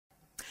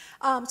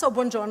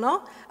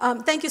Buongiorno.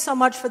 Thank you so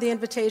much for the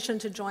invitation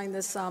to join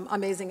this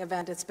amazing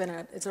event. It's been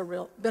a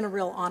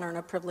real honor and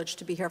a privilege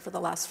to be here for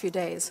the last few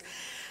days.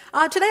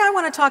 Today I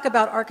want to talk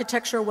about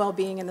architecture,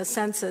 well-being, and the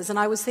senses. And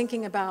I was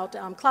thinking about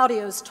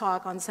Claudio's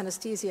talk on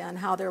synesthesia and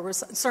how there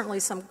was certainly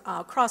some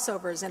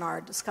crossovers in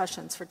our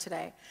discussions for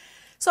today.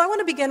 So I want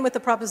to begin with the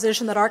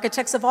proposition that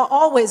architects have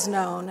always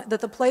known that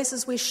the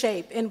places we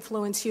shape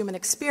influence human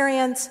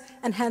experience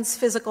and hence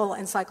physical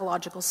and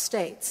psychological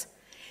states.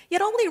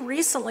 Yet only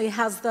recently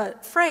has the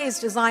phrase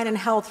design and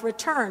health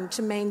returned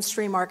to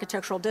mainstream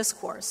architectural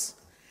discourse.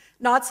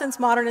 Not since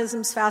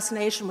modernism's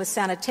fascination with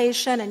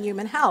sanitation and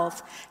human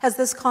health has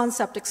this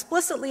concept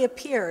explicitly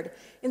appeared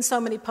in so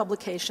many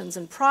publications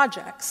and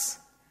projects.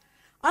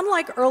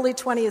 Unlike early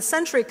 20th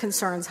century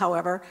concerns,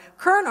 however,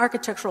 current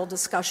architectural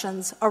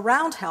discussions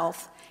around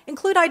health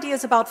include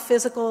ideas about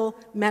physical,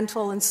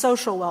 mental, and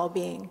social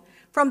well-being,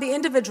 from the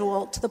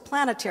individual to the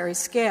planetary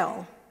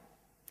scale.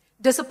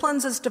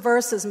 Disciplines as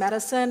diverse as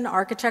medicine,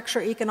 architecture,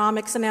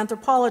 economics, and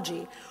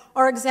anthropology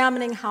are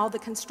examining how the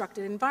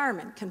constructed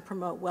environment can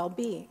promote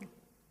well-being.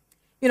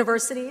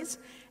 Universities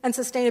and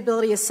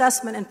sustainability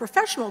assessment and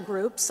professional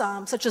groups,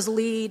 such as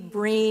LEED,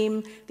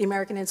 BREEAM, the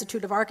American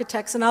Institute of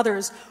Architects, and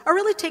others, are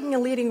really taking a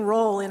leading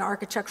role in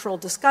architectural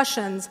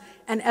discussions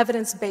and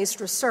evidence-based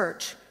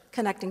research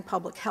connecting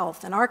public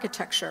health and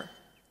architecture.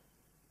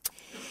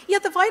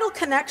 Yet the vital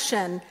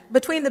connection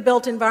between the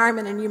built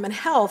environment and human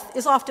health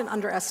is often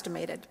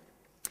underestimated.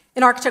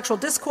 In architectural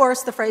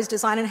discourse, the phrase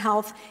design and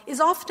health is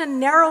often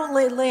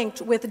narrowly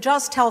linked with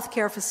just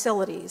healthcare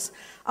facilities,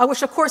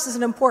 which of course is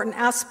an important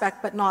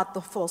aspect but not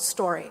the full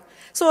story.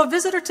 So a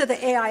visitor to the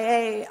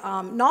AIA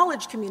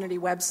Knowledge Community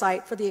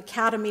website for the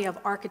Academy of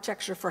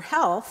Architecture for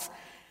Health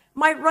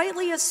might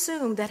rightly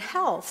assume that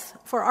health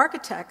for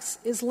architects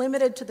is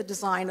limited to the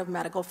design of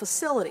medical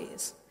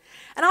facilities.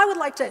 And I would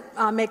like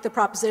to make the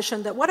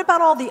proposition that what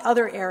about all the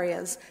other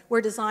areas where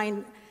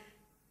design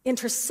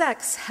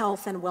intersects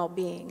health and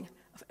well-being?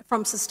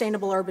 From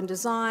sustainable urban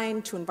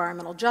design to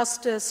environmental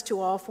justice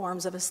to all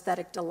forms of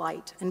aesthetic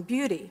delight and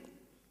beauty.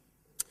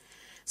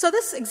 So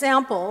this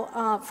example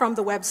from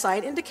the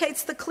website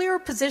indicates the clear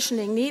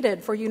positioning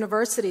needed for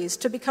universities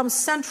to become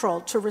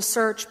central to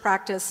research,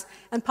 practice,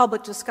 and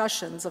public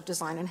discussions of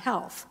design and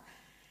health.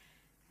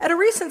 At a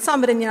recent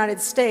summit in the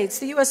United States,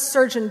 the U.S.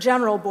 Surgeon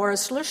General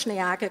Boris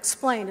Lushniak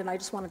explained, and I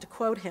just wanted to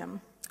quote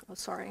him, I'm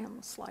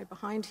going to slide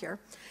behind here,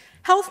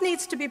 health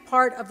needs to be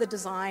part of the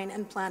design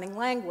and planning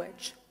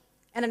language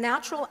and a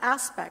natural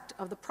aspect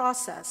of the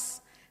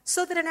process,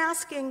 so that in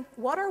asking,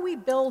 what are we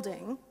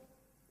building,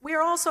 we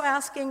are also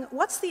asking,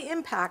 what's the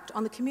impact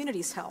on the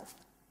community's health,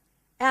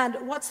 and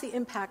what's the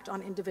impact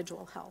on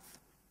individual health?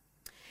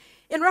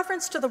 In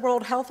reference to the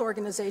World Health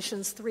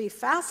Organization's 3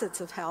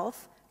 facets of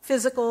health,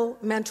 physical,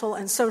 mental,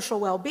 and social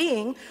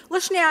well-being,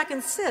 Lushniak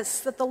insists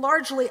that the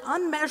largely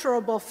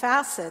unmeasurable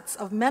facets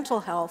of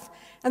mental health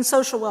and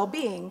social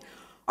well-being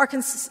are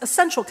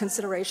essential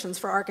considerations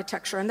for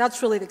architecture, and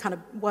that's really the kind of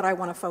what I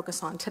want to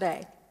focus on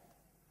today.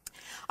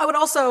 I would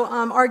also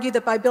argue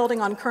that by building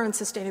on current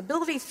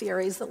sustainability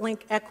theories that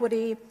link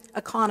equity,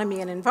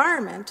 economy, and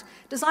environment,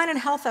 design and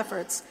health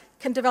efforts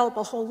can develop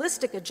a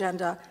holistic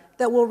agenda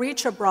that will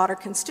reach a broader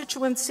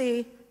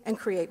constituency and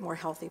create more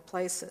healthy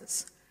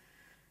places.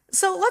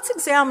 So let's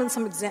examine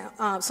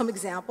some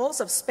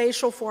examples of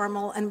spatial,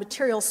 formal, and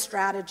material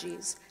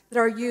strategies that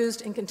are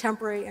used in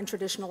contemporary and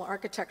traditional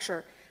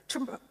architecture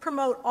to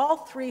promote all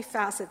 3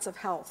 facets of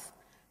health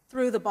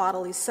through the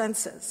bodily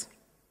senses.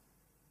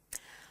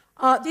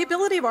 The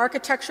ability of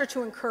architecture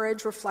to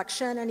encourage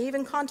reflection and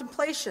even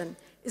contemplation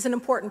is an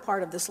important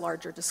part of this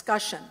larger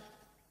discussion.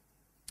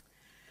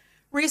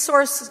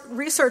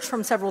 Research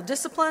from several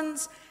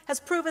disciplines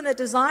has proven that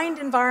designed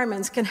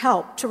environments can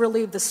help to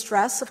relieve the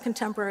stress of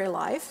contemporary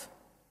life,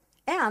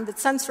 and that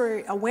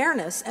sensory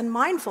awareness and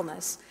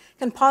mindfulness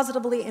can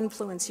positively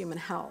influence human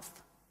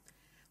health.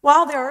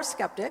 While there are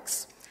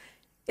skeptics,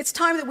 it's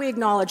time that we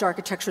acknowledge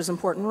architecture's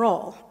important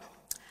role.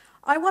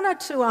 I wanted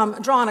to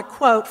draw on a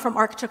quote from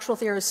architectural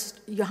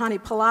theorist Juhani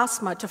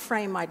Palasma to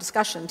frame my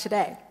discussion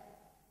today.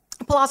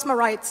 Palasma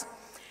writes,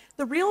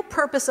 "The real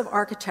purpose of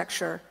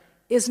architecture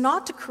is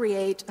not to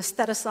create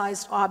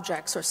aestheticized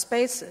objects or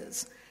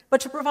spaces, but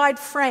to provide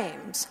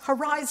frames,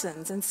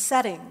 horizons, and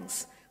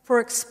settings for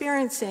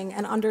experiencing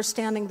and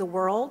understanding the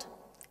world,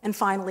 and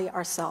finally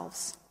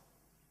ourselves."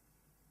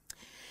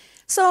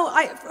 So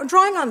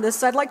drawing on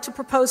this, I'd like to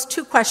propose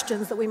 2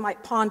 questions that we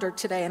might ponder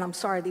today, and I'm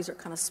sorry, these are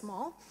kind of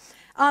small.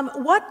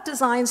 What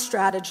design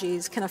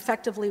strategies can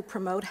effectively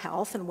promote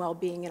health and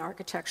well-being in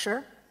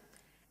architecture?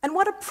 And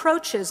what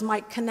approaches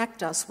might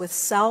connect us with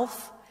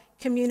self,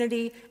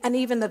 community, and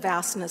even the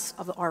vastness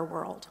of our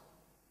world?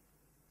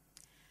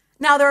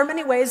 Now, there are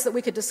many ways that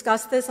we could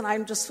discuss this, and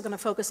I'm just going to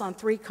focus on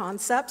 3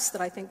 concepts that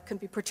I think can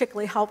be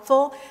particularly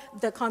helpful.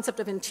 The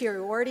concept of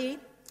interiority,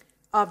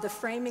 of the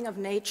framing of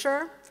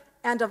nature,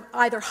 and of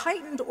either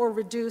heightened or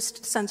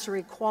reduced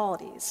sensory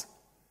qualities.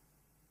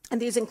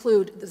 And these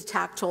include the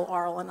tactile,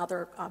 oral, and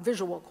other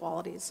visual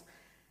qualities.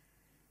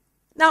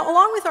 Now,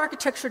 along with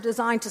architecture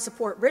designed to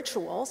support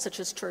ritual, such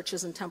as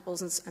churches and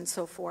temples and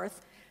so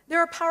forth, there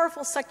are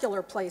powerful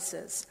secular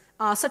places,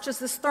 such as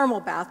this thermal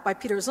bath by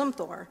Peter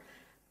Zumthor,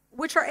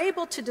 which are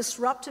able to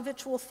disrupt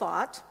habitual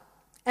thought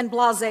and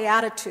blasé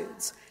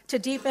attitudes to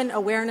deepen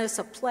awareness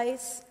of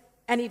place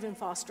and even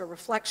foster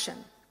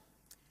reflection.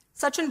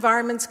 Such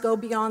environments go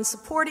beyond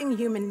supporting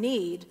human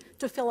need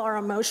to fill our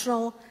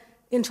emotional,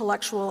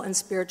 intellectual, and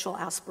spiritual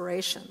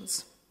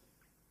aspirations.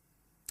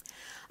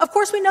 Of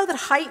course, we know that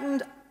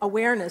heightened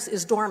awareness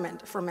is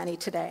dormant for many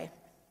today.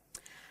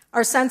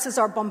 Our senses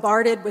are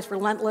bombarded with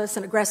relentless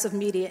and aggressive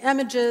media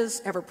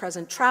images,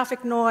 ever-present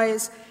traffic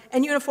noise,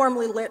 and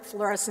uniformly lit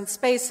fluorescent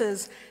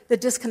spaces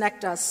that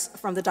disconnect us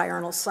from the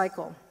diurnal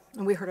cycle.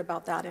 And we heard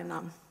about that in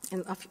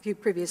a few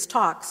previous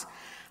talks.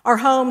 Our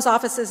homes,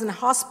 offices, and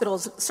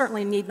hospitals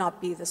certainly need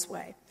not be this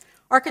way.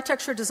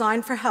 Architecture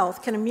designed for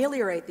health can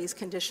ameliorate these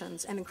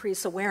conditions and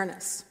increase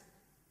awareness.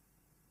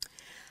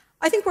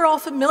 I think we're all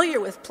familiar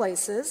with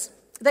places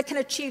that can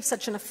achieve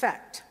such an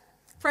effect.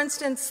 For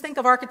instance, think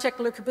of architect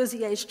Le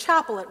Corbusier's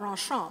chapel at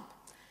Ronchamp,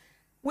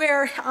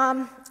 where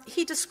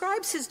he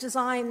describes his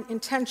design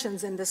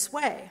intentions in this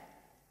way.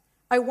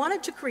 I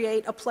wanted to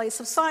create a place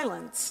of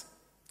silence,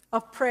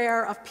 of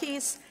prayer, of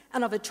peace,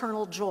 and of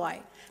eternal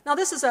joy. Now,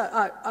 this is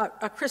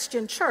a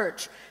Christian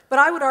church, but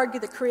I would argue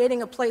that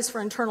creating a place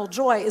for eternal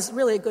joy is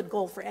really a good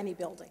goal for any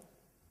building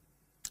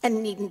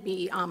and needn't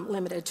be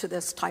limited to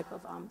this type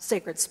of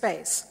sacred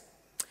space.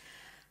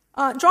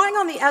 Drawing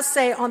on the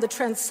essay on the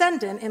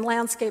transcendent in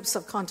Landscapes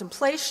of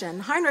Contemplation,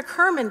 Heinrich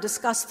Hermann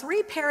discussed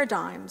 3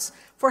 paradigms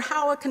for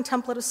how a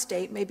contemplative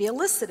state may be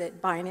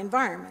elicited by an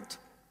environment.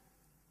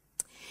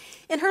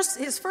 In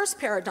his first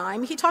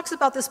paradigm, he talks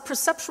about this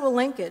perceptual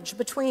linkage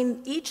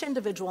between each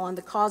individual and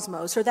the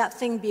cosmos, or that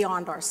thing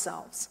beyond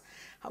ourselves,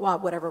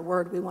 whatever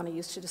word we want to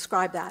use to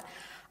describe that.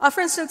 For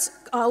instance,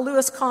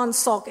 Louis Kahn's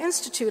Salk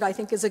Institute, I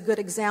think, is a good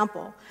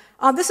example.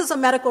 This is a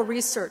medical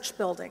research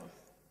building.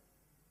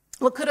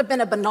 What could have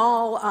been a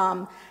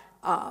banal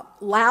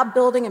lab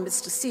building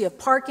amidst a sea of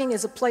parking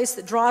is a place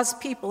that draws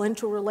people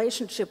into a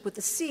relationship with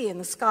the sea and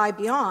the sky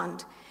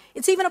beyond.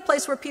 It's even a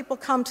place where people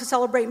come to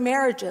celebrate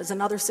marriages and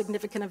other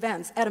significant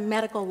events at a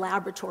medical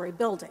laboratory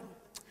building.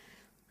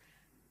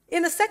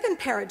 In the second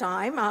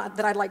paradigm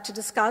that I'd like to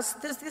discuss,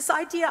 there's this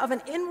idea of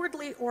an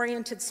inwardly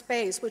oriented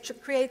space which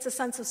creates a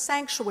sense of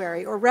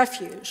sanctuary or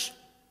refuge.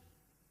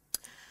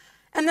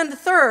 And then the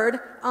third,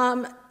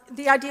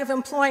 the idea of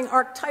employing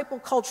archetypal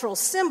cultural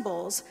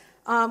symbols,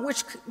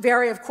 which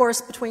vary, of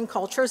course, between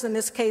cultures, in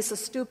this case, a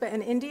stupa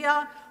in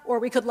India, or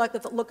we could look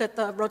at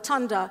the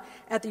rotunda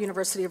at the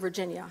University of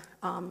Virginia,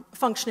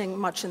 functioning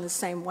much in the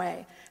same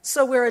way.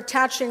 So we're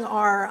attaching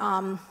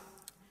a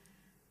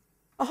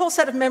whole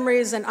set of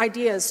memories and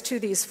ideas to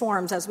these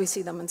forms as we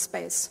see them in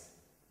space.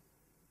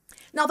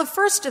 Now, the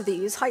first of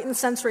these, heightened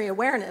sensory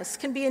awareness,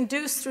 can be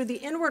induced through the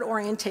inward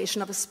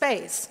orientation of a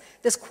space,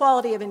 this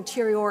quality of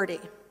interiority.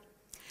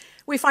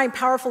 We find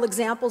powerful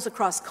examples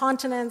across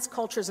continents,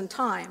 cultures, and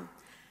time.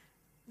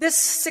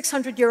 This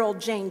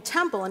 600-year-old Jain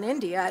temple in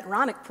India at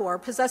Ranakpur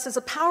possesses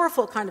a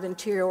powerful kind of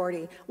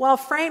interiority while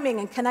framing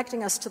and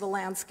connecting us to the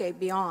landscape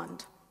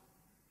beyond.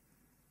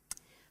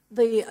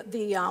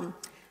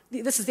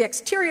 This is the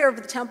exterior of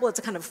the temple. It's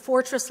a kind of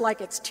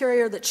fortress-like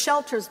exterior that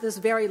shelters this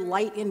very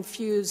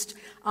light-infused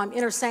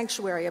inner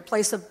sanctuary, a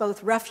place of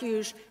both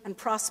refuge and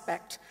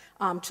prospect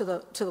to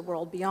the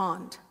world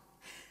beyond.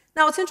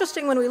 Now, it's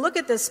interesting when we look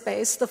at this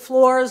space, the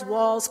floors,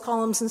 walls,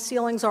 columns, and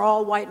ceilings are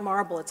all white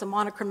marble. It's a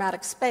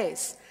monochromatic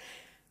space.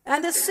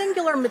 And this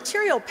singular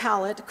material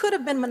palette could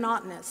have been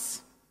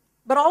monotonous,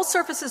 but all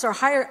surfaces are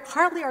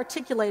hardly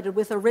articulated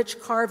with a rich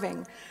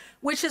carving,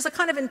 which is a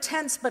kind of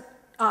intense but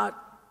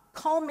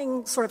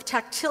calming sort of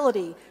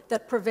tactility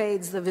that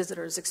pervades the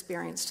visitor's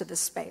experience to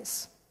this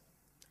space.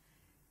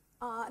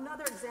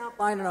 Another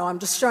example, I don't know, I'm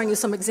just showing you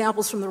some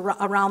examples from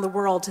around the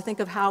world to think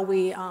of how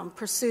we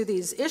pursue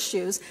these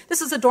issues.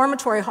 This is a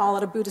dormitory hall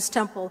at a Buddhist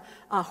temple,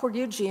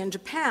 Horyuji in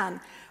Japan,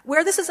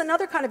 where this is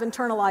another kind of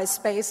internalized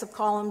space of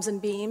columns and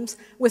beams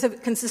with a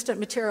consistent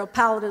material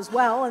palette as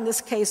well, in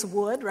this case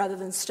wood rather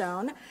than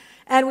stone.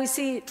 And we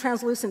see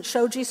translucent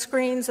shoji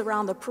screens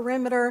around the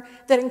perimeter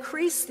that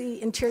increase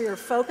the interior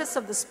focus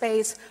of the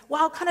space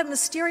while kind of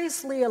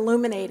mysteriously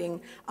illuminating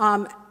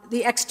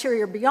the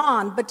exterior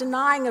beyond, but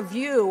denying a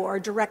view or a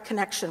direct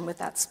connection with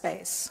that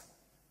space.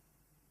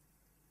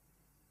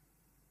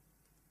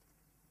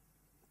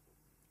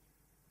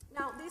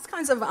 Now, these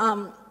kinds of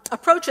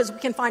approaches we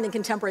can find in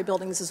contemporary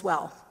buildings as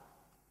well,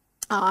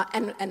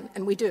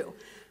 and we do.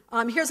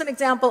 Here's an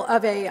example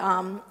of a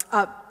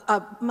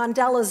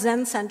Mandela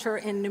Zen Center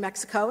in New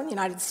Mexico in the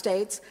United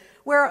States,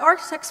 where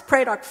architect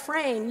Pradok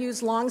Frayne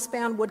used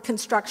long-span wood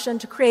construction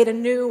to create a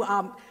new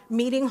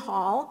meeting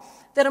hall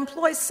that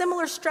employs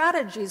similar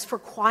strategies for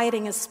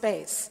quieting a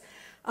space.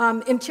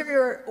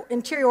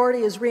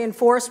 Interiority is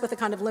reinforced with a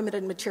kind of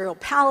limited material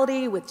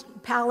palette,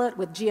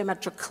 with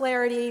geometric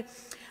clarity,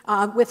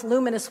 with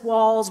luminous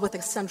walls with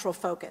a central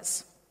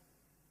focus.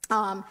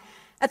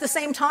 At the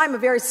same time, a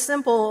very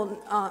simple,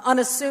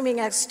 unassuming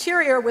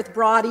exterior with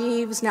broad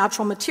eaves,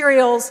 natural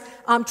materials,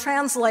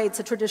 translates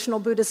a traditional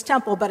Buddhist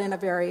temple, but in a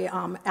very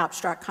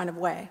abstract kind of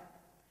way.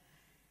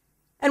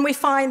 And we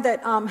find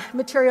that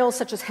materials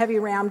such as heavy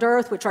rammed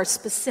earth, which are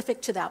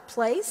specific to that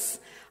place,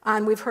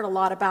 and we've heard a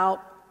lot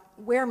about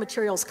where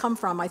materials come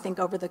from, I think,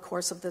 over the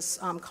course of this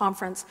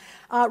conference,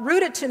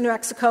 rooted to New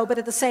Mexico, but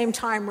at the same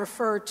time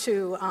refer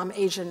to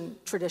Asian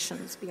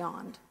traditions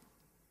beyond.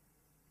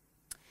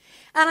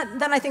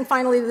 And then I think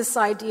finally this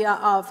idea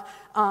of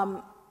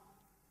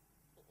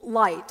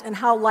light and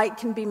how light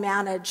can be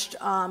managed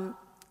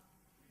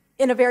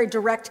in a very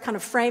direct kind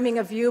of framing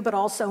of view, but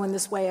also in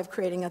this way of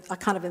creating a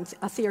kind of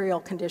ethereal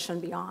condition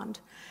beyond.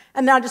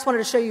 And now I just wanted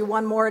to show you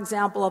one more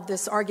example of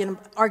this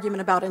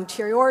argument about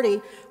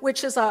interiority,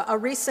 which is a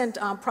recent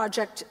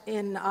project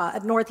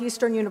at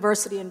Northeastern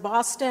University in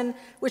Boston,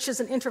 which is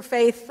an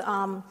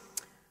interfaith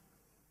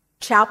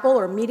chapel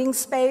or meeting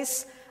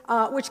space,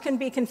 which can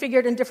be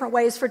configured in different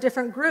ways for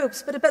different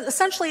groups. But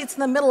essentially, it's in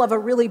the middle of a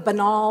really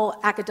banal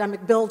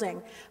academic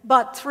building.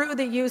 But through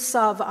the use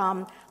of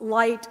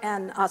light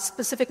and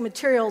specific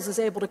materials is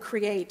able to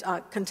create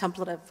a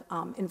contemplative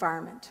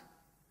environment.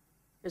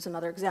 Here's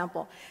another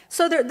example.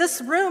 So this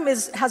room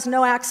has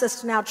no access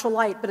to natural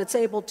light, but it's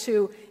able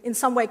to, in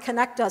some way,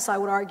 connect us, I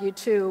would argue,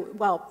 to,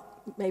 well,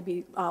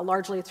 maybe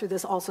largely through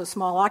this also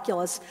small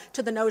oculus,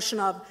 to the notion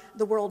of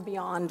the world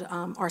beyond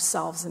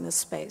ourselves in this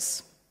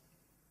space.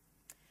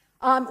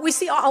 We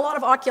see a lot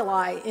of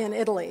oculi in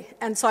Italy,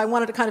 and so I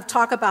wanted to kind of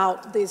talk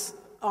about these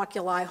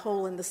oculi,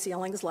 hole in the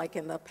ceilings, like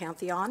in the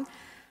Pantheon,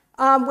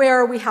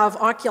 where we have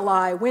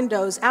oculi,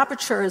 windows,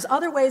 apertures,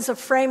 other ways of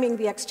framing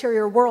the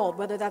exterior world,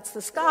 whether that's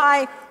the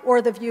sky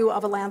or the view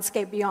of a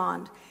landscape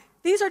beyond.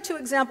 These are two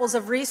examples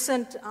of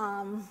recent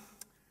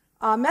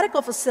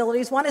medical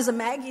facilities. One is a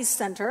Maggie's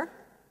Center.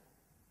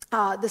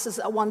 This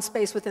is one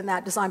space within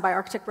that, designed by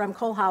architect Rem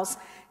Koolhaas,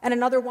 and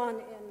another one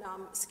in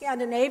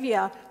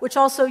Scandinavia, which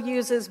also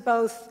uses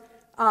both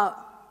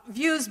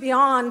views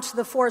beyond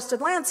the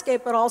forested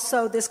landscape, but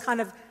also this kind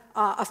of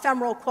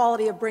ephemeral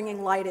quality of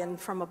bringing light in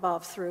from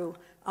above through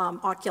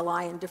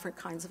oculi and different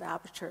kinds of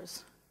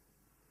apertures.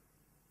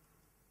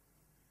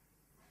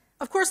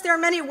 Of course, there are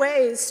many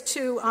ways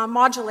to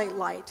modulate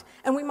light,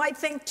 and we might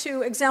think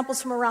to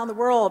examples from around the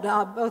world,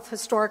 both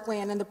historically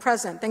and in the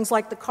present, things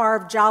like the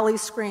carved jali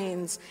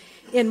screens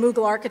in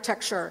Mughal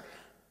architecture,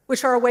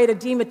 which are a way to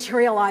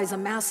dematerialize a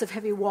massive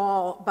heavy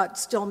wall but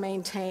still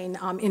maintain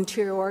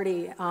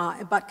interiority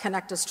but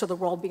connect us to the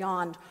world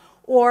beyond.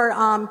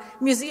 Or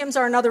museums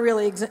are another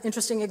really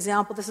interesting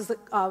example. This is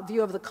the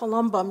view of the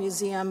Columba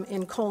Museum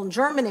in Cologne,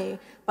 Germany,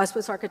 by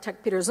Swiss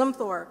architect Peter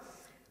Zumthor.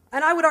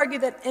 And I would argue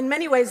that in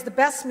many ways the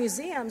best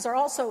museums are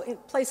also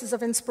places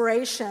of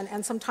inspiration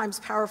and sometimes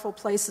powerful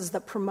places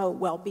that promote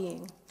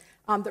well-being,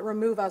 that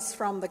remove us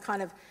from the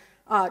kind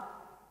of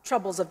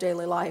troubles of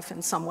daily life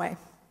in some way.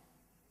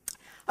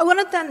 I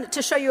wanted then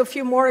to show you a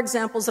few more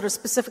examples that are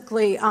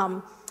specifically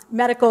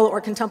medical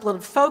or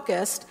contemplative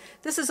focused.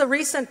 This is a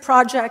recent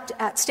project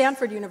at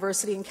Stanford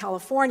University in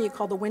California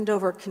called the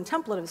Windover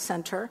Contemplative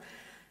Center,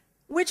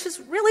 which is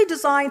really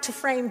designed to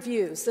frame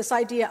views, this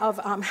idea of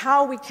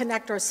how we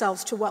connect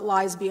ourselves to what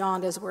lies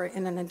beyond as we're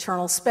in an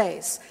internal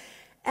space.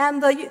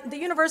 And the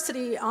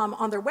university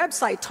on their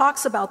website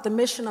talks about the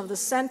mission of the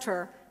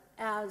center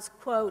as,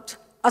 quote,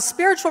 a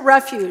spiritual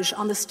refuge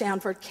on the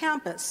Stanford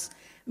campus,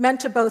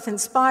 meant to both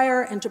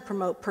inspire and to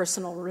promote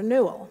personal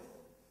renewal.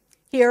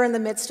 Here in the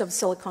midst of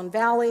Silicon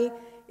Valley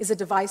is a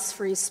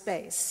device-free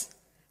space,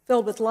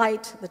 filled with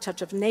light, the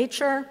touch of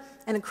nature,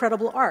 and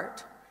incredible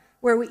art,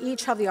 where we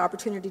each have the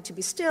opportunity to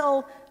be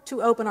still,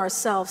 to open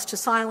ourselves to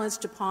silence,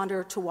 to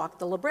ponder, to walk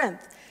the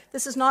labyrinth.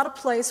 This is not a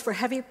place for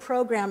heavy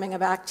programming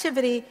of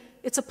activity,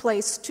 it's a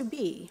place to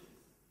be.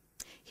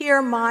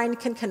 Here, mind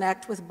can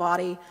connect with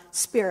body,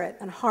 spirit,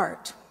 and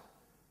heart.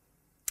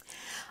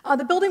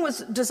 The building was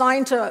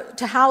designed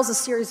to house a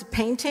series of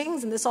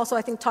paintings, and this also,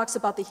 I think, talks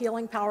about the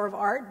healing power of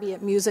art, be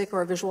it music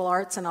or visual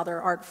arts and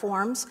other art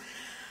forms,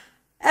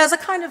 as a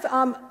kind of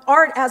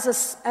art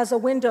as a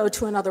window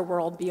to another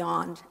world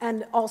beyond.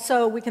 And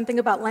also, we can think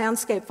about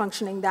landscape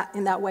functioning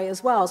in that way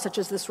as well, such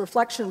as this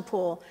reflection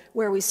pool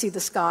where we see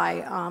the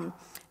sky,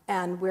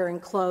 and we're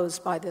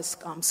enclosed by this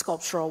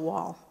sculptural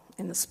wall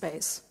in the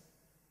space.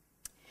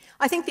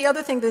 I think the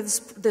other thing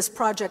that this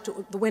project,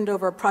 the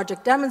Windover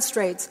project,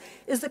 demonstrates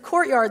is that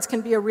courtyards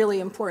can be a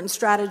really important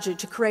strategy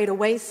to create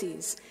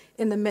oases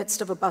in the midst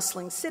of a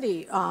bustling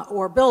city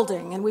or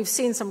building. And we've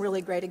seen some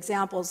really great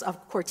examples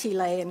of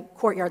cortile and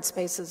courtyard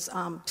spaces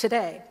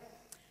today.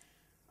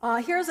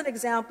 Here's an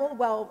example.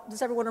 Well,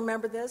 does everyone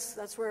remember this?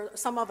 That's where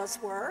some of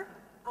us were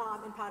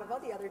in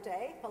Padova the other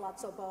day,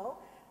 Palazzo Bo.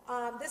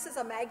 This is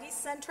a Maggie's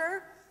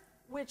Center,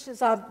 which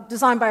is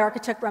designed by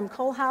architect Rem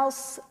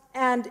Koolhaas,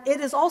 and it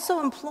is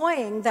also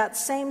employing that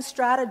same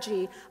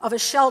strategy of a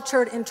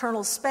sheltered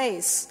internal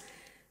space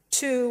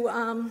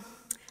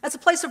as a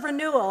place of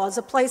renewal, as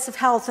a place of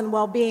health and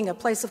well-being, a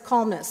place of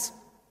calmness.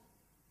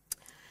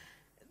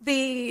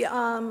 The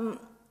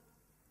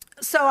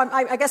So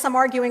I guess I'm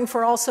arguing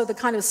for also the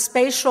kind of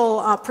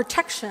spatial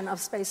protection of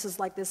spaces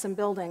like this in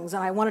buildings,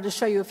 and I wanted to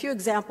show you a few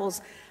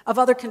examples of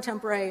other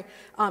contemporary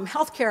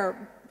healthcare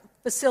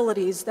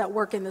facilities that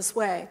work in this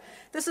way.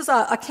 This is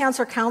a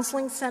cancer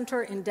counseling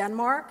center in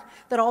Denmark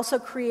that also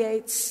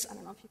creates, I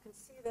don't know if you can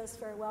see this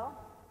very well,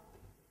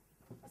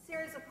 a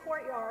series of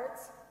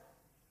courtyards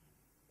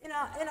in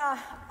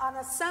an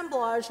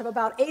assemblage of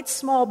about 8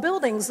 small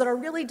buildings that are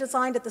really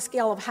designed at the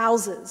scale of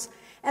houses.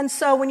 And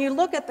so when you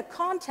look at the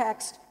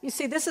context, you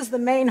see this is the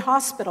main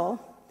hospital,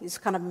 these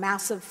kind of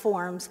massive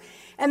forms,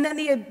 and then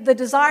the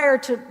desire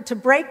to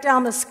break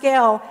down the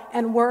scale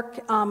and work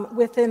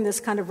within this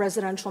kind of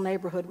residential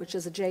neighborhood, which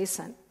is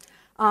adjacent.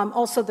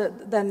 Also,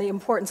 then the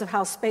importance of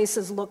how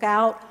spaces look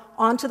out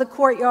onto the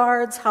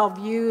courtyards, how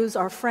views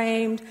are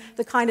framed,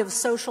 the kind of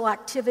social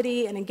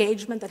activity and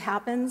engagement that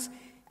happens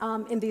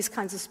in these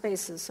kinds of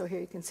spaces. So here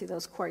you can see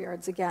those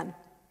courtyards again.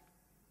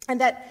 And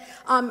that,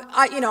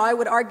 I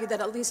would argue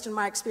that at least in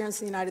my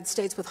experience in the United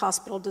States with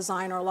hospital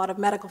design or a lot of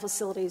medical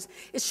facilities,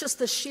 it's just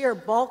the sheer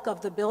bulk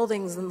of the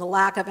buildings and the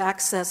lack of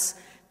access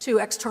to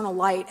external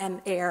light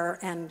and air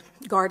and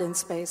garden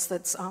space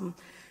that's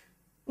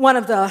one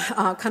of the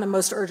kind of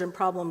most urgent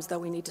problems that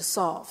we need to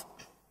solve.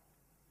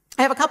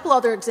 I have a couple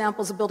other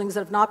examples of buildings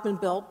that have not been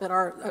built,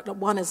 but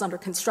one is under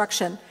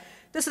construction.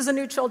 This is a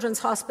new children's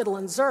hospital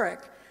in Zurich,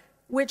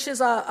 which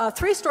is a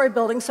 3-story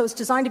building, so it's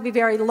designed to be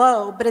very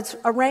low, but it's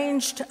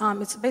arranged,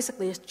 it's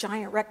basically a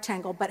giant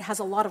rectangle, but has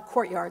a lot of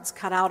courtyards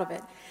cut out of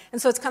it.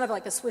 And so it's kind of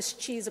like a Swiss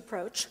cheese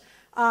approach,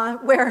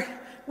 where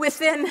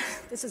within,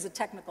 this is a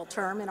technical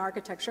term in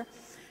architecture,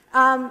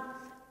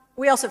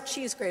 we also have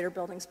cheese grater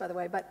buildings, by the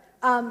way, but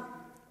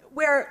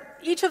where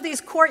each of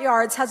these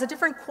courtyards has a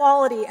different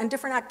quality and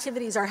different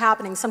activities are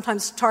happening,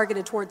 sometimes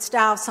targeted towards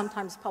staff,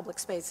 sometimes public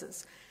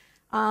spaces.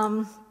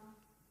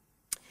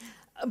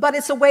 But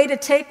it's a way to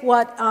take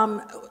what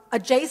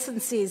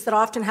adjacencies that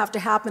often have to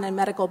happen in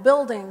medical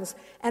buildings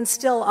and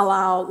still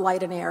allow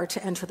light and air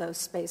to enter those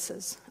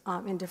spaces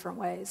in different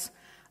ways.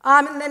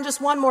 And then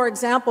just one more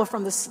example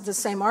from the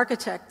same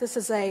architect. This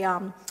is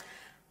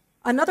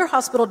another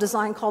hospital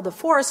design called the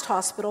Forest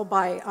Hospital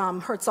by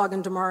Herzog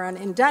and de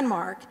Meuron in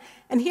Denmark.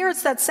 And here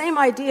it's that same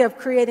idea of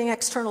creating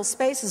external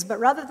spaces, but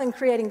rather than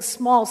creating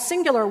small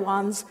singular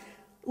ones,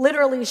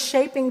 literally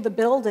shaping the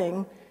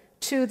building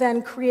to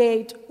then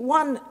create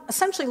one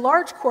essentially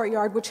large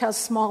courtyard which has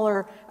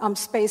smaller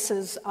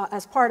spaces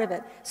as part of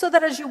it. So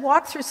that as you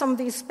walk through some of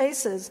these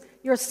spaces,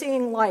 you're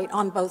seeing light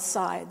on both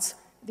sides,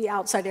 the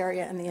outside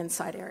area and the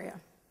inside area.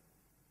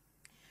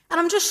 And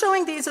I'm just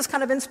showing these as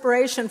kind of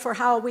inspiration for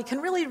how we can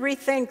really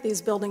rethink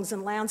these buildings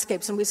and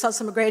landscapes. And we saw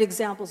some great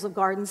examples of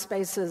garden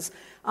spaces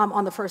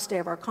on the first day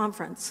of our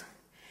conference.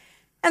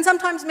 And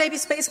sometimes maybe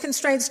space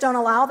constraints don't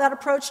allow that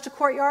approach to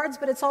courtyards,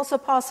 but it's also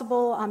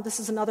possible, this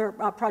is another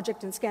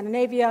project in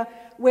Scandinavia,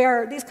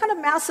 where these kind of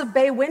massive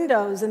bay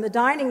windows in the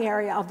dining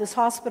area of this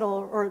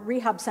hospital or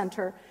rehab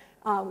center,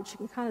 which you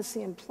can kind of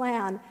see in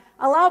plan,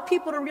 allow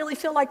people to really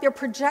feel like they're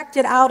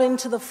projected out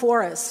into the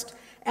forest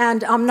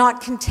and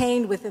not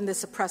contained within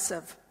this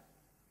oppressive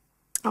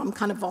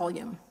kind of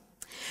volume.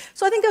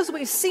 So I think as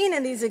we've seen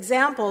in these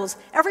examples,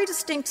 every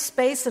distinct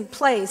space and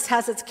place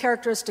has its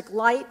characteristic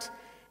light,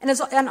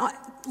 and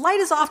light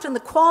is often the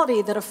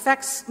quality that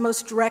affects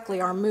most directly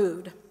our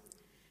mood.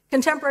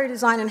 Contemporary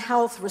design and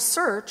health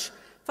research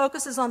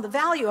focuses on the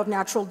value of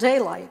natural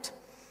daylight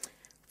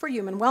for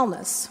human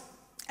wellness.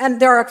 And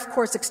there are, of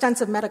course,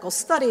 extensive medical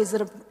studies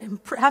that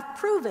have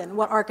proven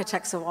what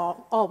architects have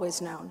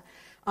always known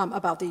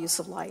about the use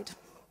of light.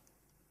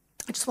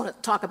 I just want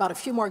to talk about a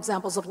few more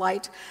examples of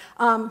light.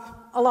 A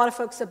lot of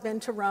folks have been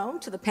to Rome,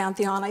 to the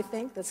Pantheon, I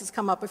think. This has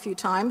come up a few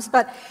times.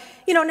 But,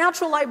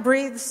 natural light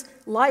breathes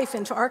life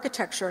into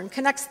architecture and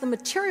connects the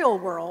material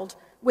world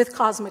with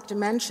cosmic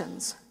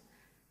dimensions.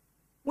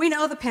 We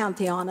know the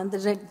Pantheon and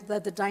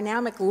the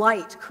dynamic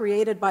light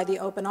created by the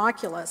open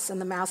oculus and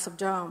the massive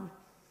dome.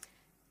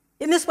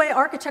 In this way,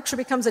 architecture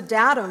becomes a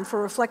datum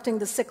for reflecting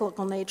the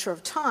cyclical nature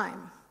of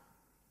time.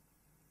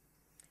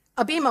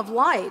 A beam of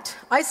light,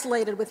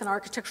 isolated within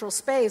architectural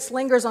space,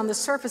 lingers on the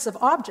surface of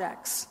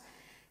objects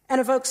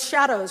and evokes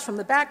shadows from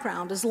the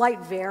background. As light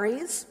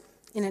varies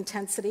in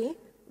intensity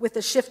with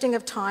the shifting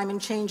of time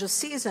and change of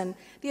season,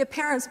 the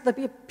appearance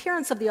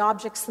of the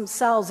objects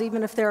themselves,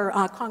 even if they're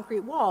concrete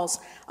walls,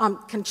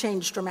 can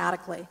change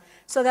dramatically.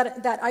 So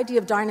that idea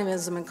of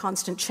dynamism and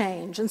constant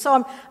change. And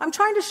so I'm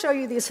trying to show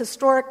you these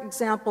historic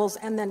examples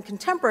and then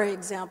contemporary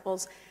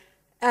examples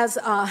as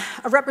a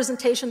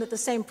representation that the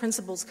same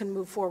principles can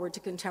move forward to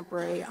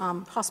contemporary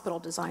hospital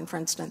design, for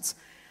instance.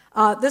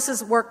 This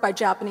is work by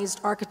Japanese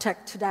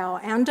architect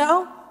Tadao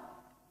Ando,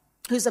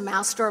 who's a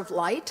master of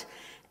light.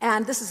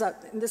 And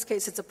in this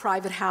case, it's a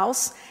private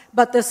house.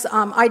 But this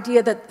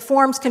idea that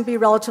forms can be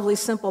relatively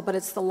simple, but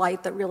it's the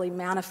light that really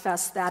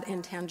manifests that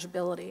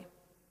intangibility.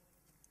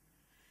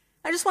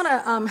 I just want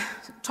to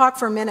talk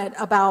for a minute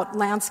about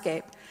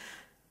landscape.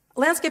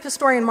 Landscape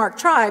historian Mark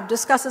Tribe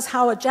discusses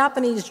how a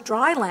Japanese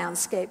dry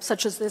landscape,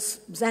 such as this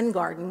Zen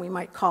garden, we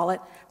might call it,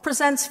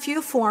 presents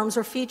few forms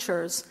or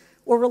features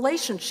or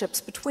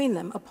relationships between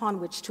them upon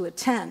which to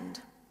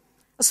attend.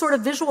 A sort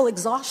of visual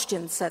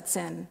exhaustion sets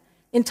in.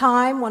 In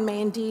time, one may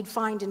indeed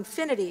find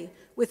infinity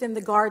within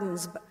the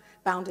garden's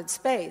bounded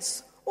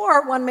space,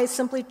 or one may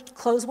simply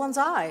close one's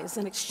eyes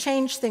and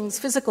exchange things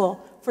physical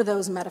for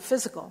those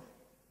metaphysical.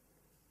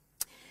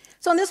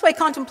 So in this way,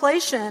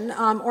 contemplation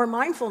or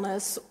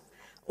mindfulness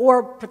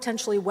or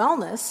potentially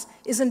wellness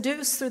is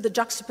induced through the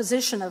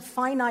juxtaposition of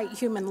finite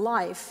human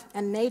life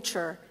and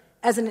nature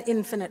as an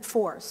infinite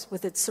force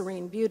with its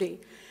serene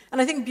beauty. And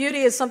I think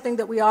beauty is something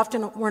that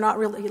we're not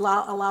really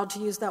allowed to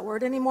use that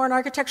word anymore in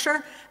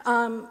architecture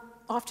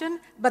often,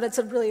 but it's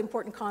a really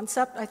important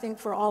concept, I think,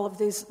 for all of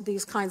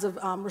these kinds of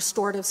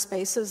restorative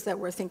spaces that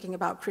we're thinking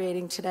about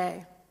creating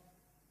today.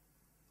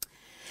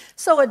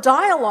 So a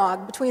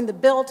dialogue between the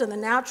built and the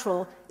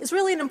natural is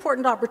really an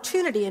important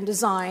opportunity in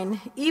design,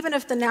 even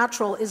if the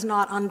natural is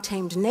not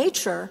untamed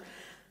nature,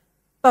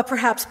 but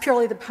perhaps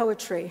purely the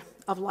poetry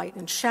of light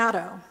and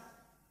shadow.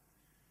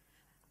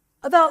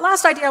 The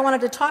last idea I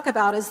wanted to talk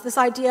about is this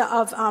idea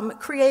of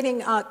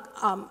creating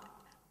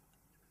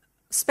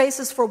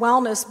spaces for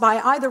wellness by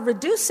either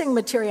reducing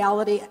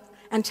materiality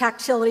and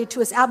tactility to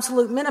its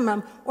absolute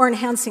minimum or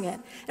enhancing it.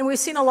 And we've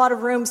seen a lot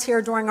of rooms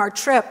here during our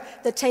trip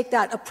that take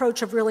that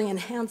approach of really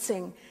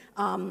enhancing,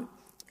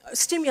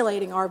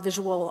 stimulating our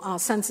visual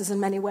senses in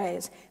many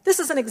ways. This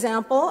is an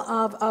example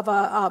of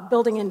a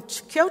building in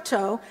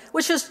Kyoto,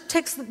 which just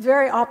takes the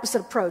very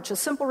opposite approach, a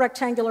simple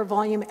rectangular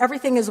volume,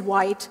 everything is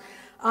white.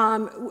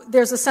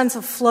 There's a sense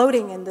of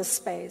floating in this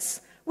space.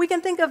 We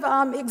can think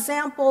of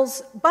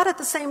examples, but at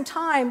the same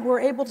time, we're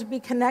able to be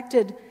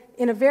connected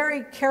in a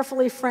very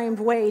carefully framed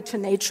way to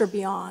nature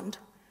beyond.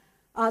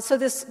 So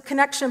this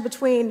connection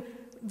between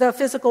the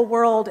physical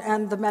world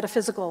and the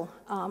metaphysical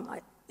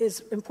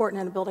is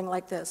important in a building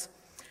like this.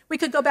 We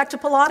could go back to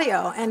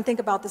Palladio and think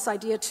about this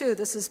idea too.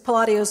 This is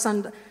Palladio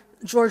San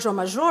Giorgio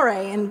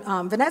Maggiore in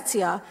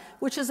Venezia,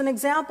 which is an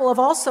example of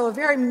also a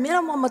very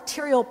minimal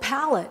material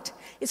palette.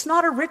 It's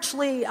not a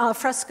richly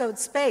frescoed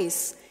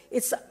space.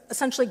 It's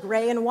essentially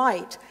gray and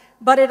white,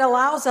 but it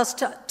allows us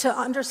to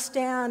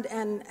understand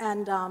and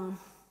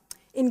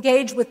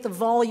engage with the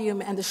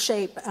volume and the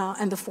shape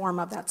and the form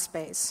of that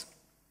space.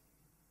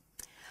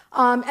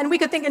 And we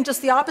could think in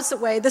just the opposite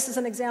way. This is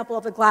an example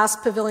of a glass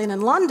pavilion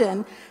in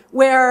London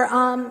where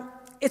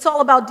it's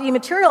all about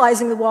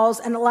dematerializing the walls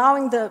and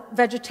allowing the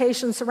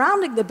vegetation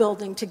surrounding the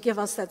building to give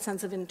us that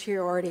sense of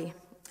interiority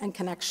and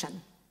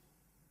connection.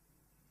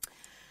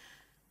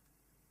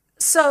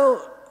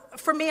 So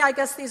for me, I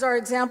guess these are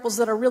examples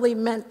that are really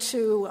meant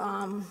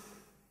to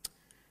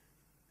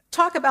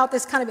talk about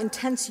this kind of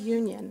intense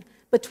union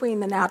between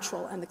the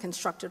natural and the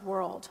constructed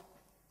world.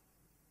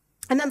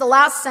 And then the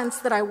last sense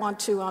that I want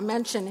to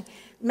mention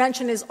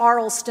is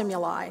aural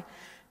stimuli,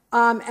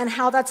 and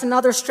how that's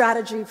another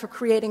strategy for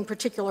creating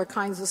particular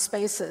kinds of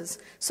spaces.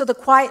 So the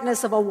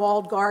quietness of a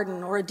walled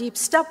garden or a deep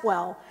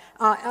stepwell,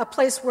 a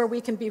place where we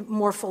can be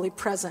more fully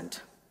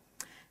present.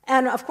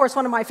 And of course,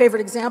 one of my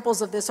favorite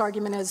examples of this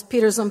argument is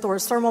Peter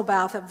Zumthor's thermal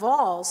bath at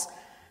Valls,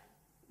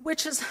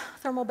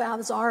 thermal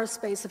baths are a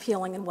space of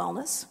healing and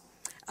wellness,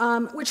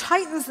 which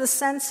heightens the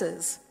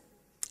senses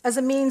as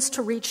a means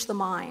to reach the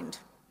mind.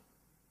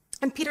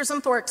 And Peter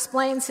Zumthor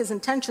explains his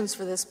intentions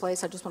for this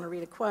place. I just want to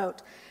read a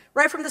quote.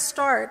 Right from the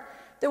start,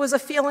 there was a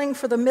feeling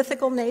for the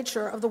mythical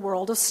nature of the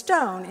world of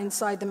stone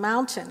inside the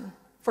mountain,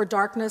 for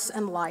darkness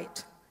and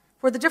light,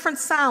 for the different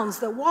sounds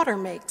that water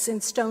makes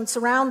in stone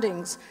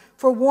surroundings,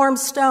 for warm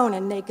stone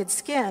and naked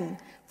skin,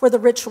 for the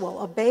ritual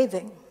of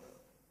bathing.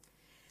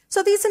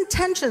 So these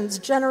intentions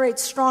generate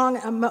strong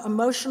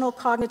emotional,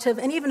 cognitive,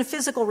 and even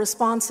physical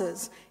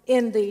responses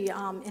in the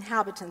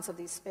inhabitants of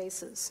these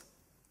spaces.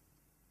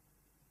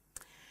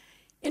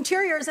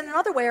 Interiors, in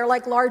another way, are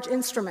like large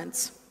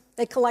instruments.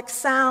 They collect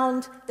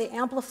sound, they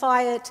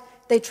amplify it,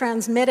 they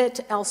transmit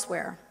it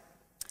elsewhere.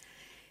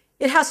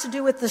 It has to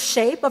do with the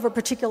shape of a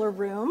particular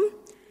room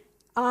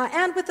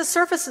and with the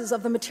surfaces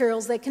of the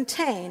materials they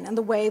contain and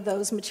the way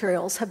those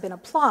materials have been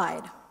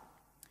applied.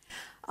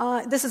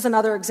 This is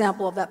another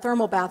example of that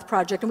thermal bath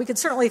project, and we could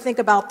certainly think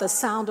about the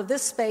sound of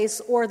this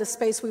space or the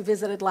space we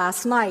visited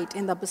last night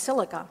in the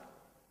Basilica.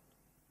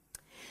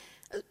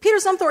 Peter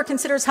Zumthor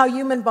considers how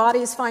human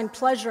bodies find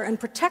pleasure and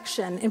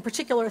protection in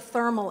particular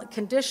thermal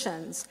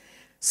conditions.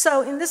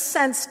 So in this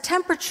sense,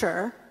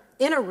 temperature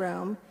in a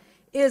room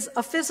is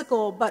a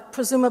physical but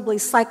presumably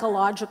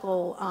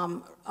psychological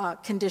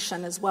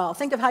condition as well.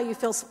 Think of how you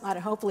feel.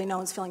 Hopefully no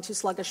one's feeling too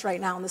sluggish right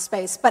now in the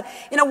space, but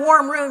in a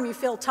warm room you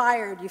feel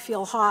tired, you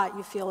feel hot,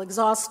 you feel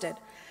exhausted.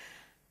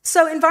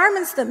 So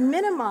environments that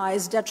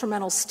minimize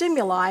detrimental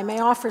stimuli may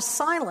offer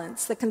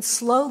silence that can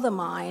slow the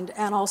mind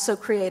and also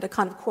create a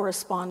kind of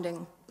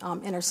corresponding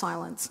inner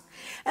silence.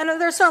 And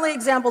there are certainly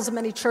examples of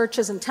many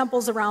churches and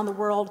temples around the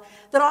world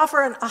that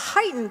offer a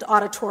heightened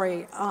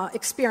auditory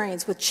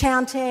experience with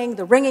chanting,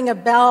 the ringing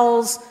of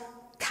bells,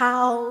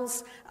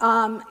 cows,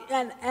 and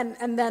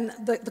then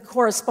the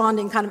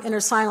corresponding kind of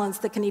inner silence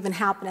that can even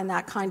happen in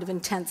that kind of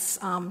intense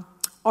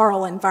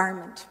aural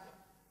environment.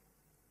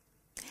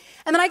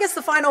 And then I guess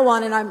the final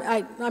one, and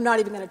I'm not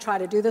even going to try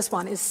to do this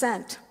one, is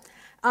scent.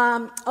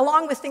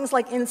 Along with things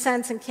like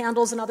incense and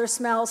candles and other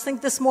smells,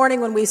 think this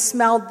morning when we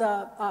smelled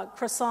the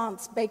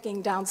croissants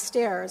baking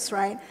downstairs,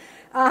 right?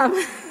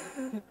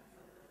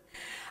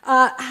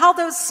 How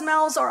those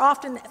smells are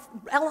often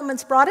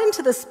elements brought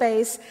into the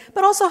space,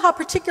 but also how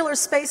particular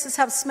spaces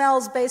have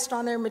smells based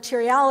on their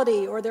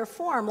materiality or their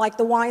form, like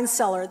the wine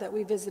cellar that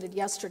we visited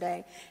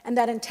yesterday, and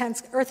that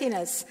intense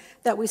earthiness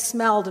that we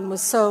smelled and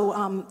was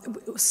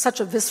such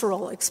a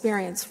visceral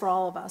experience for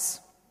all of us.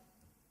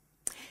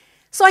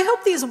 So I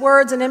hope these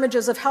words and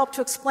images have helped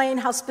to explain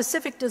how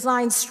specific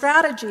design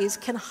strategies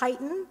can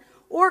heighten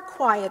or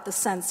quiet the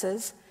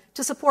senses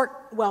to support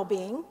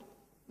well-being,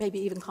 maybe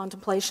even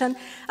contemplation.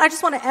 I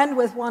just want to end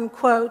with one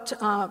quote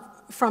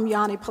from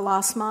Yanni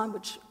Palasma,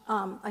 which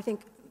I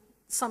think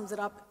sums it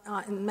up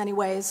in many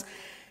ways.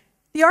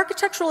 The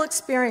architectural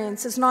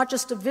experience is not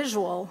just a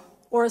visual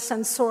or a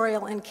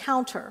sensorial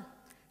encounter.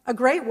 A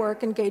great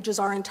work engages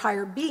our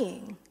entire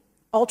being,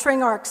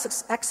 altering our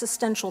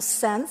existential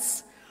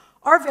sense,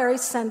 our very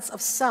sense of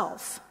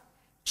self,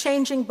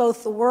 changing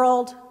both the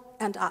world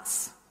and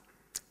us.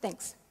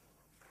 Thanks.